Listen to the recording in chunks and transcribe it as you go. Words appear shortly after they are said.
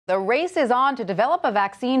The race is on to develop a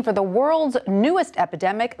vaccine for the world's newest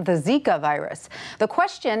epidemic, the Zika virus. The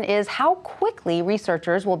question is how quickly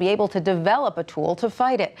researchers will be able to develop a tool to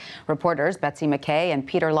fight it. Reporters Betsy McKay and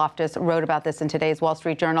Peter Loftus wrote about this in today's Wall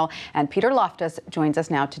Street Journal, and Peter Loftus joins us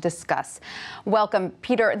now to discuss. Welcome,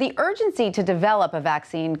 Peter. The urgency to develop a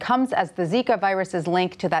vaccine comes as the Zika virus's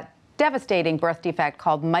link to that devastating birth defect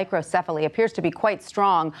called microcephaly appears to be quite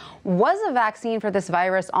strong. Was a vaccine for this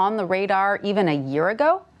virus on the radar even a year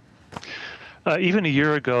ago? Even a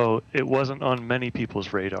year ago, it wasn't on many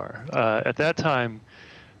people's radar. At that time,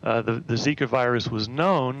 the Zika virus was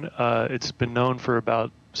known. It's been known for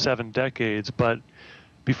about 7 decades, but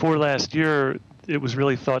before last year, it was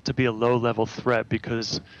really thought to be a low-level threat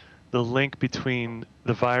because the link between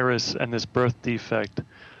the virus and this birth defect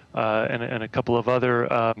and a couple of other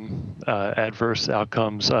adverse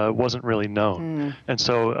outcomes wasn't really known. And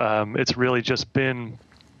so it's really just been,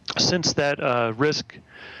 since that risk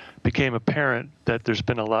became apparent, that there's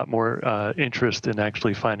been a lot more interest in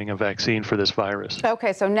actually finding a vaccine for this virus.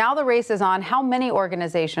 Okay, so now the race is on. How many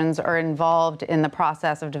organizations are involved in the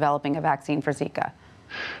process of developing a vaccine for Zika?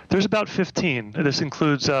 There's about 15. This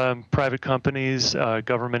includes private companies,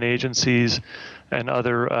 government agencies, and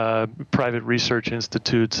other private research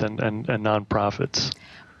institutes and nonprofits.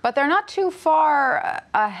 But they're not too far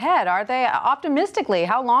ahead, are they? Optimistically,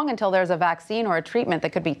 how long until there's a vaccine or a treatment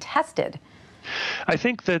that could be tested? I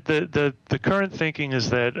think that the current thinking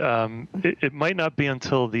is that it might not be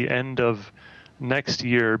until the end of next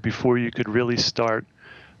year before you could really start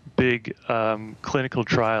big clinical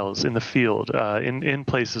trials in the field in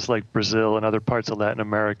places like Brazil and other parts of Latin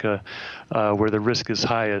America where the risk is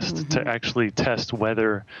highest to actually test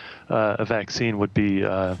whether a vaccine would be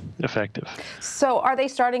effective. So are they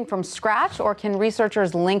starting from scratch, or can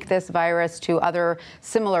researchers link this virus to other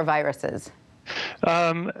similar viruses?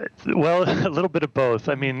 Well, a little bit of both.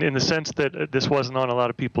 I mean, in the sense that this wasn't on a lot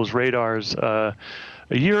of people's radars a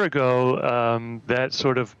year ago, that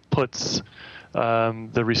sort of puts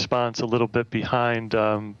the response a little bit behind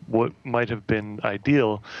what might have been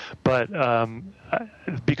ideal. But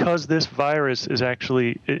because this virus is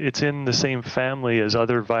actually, it's in the same family as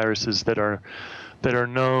other viruses that are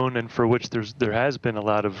known and for which there has been a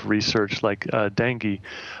lot of research, like dengue.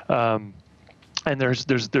 And there's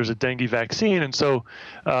a dengue vaccine, and so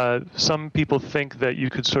some people think that you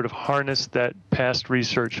could sort of harness that past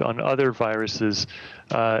research on other viruses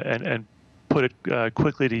and put it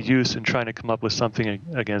quickly to use in trying to come up with something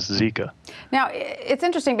against Zika. Now, it's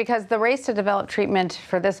interesting because the race to develop treatment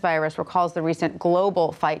for this virus recalls the recent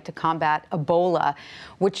global fight to combat Ebola,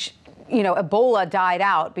 which, you know, Ebola died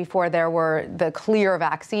out before there were the clear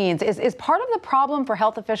vaccines. Is part of the problem for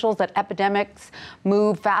health officials that epidemics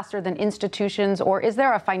move faster than institutions, or is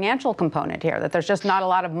there a financial component here, that there's just not a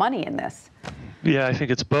lot of money in this? Yeah, I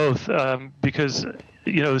think it's both, because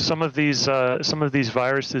you know, some of these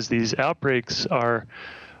viruses, these outbreaks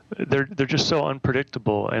they're just so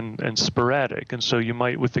unpredictable and sporadic. And so you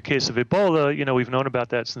might, with the case of Ebola, you know, we've known about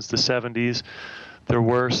that since the 70s. There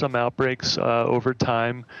were some outbreaks over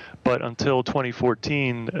time, but until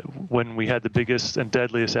 2014, when we had the biggest and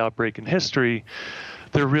deadliest outbreak in history,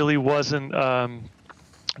 there really wasn't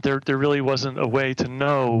there really wasn't a way to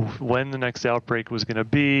know when the next outbreak was going to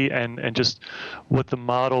be, and just what the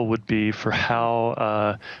model would be for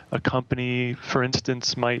how a company, for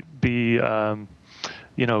instance, might be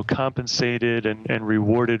you know, compensated and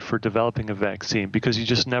rewarded for developing a vaccine, because you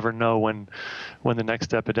just never know when the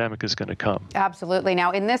next epidemic is going to come. Absolutely.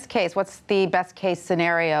 Now, in this case, what's the best case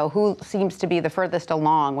scenario? Who seems to be the furthest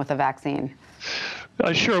along with a vaccine?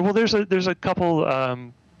 Sure. Well, there's a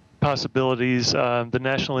couple possibilities. The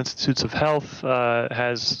National Institutes of Health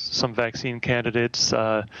has some vaccine candidates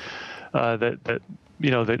that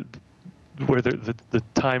you know, where the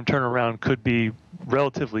time turnaround could be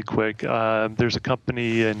relatively quick. There's a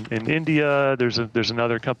company in India. There's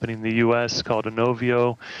another company in the U.S. called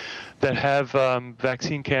Inovio that have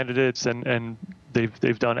vaccine candidates, and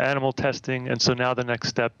they've done animal testing. And so now the next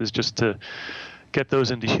step is just to get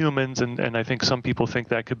those into humans, and I think some people think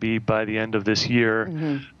that could be by the end of this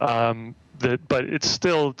year. But it's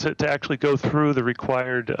still to actually go through the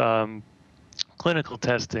required clinical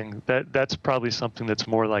testing, that's probably something that's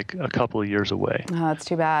more like a couple of years away. Oh, that's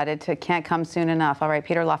too bad. It can't come soon enough. All right,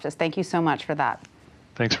 Peter Loftus, thank you so much for that.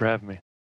 Thanks for having me.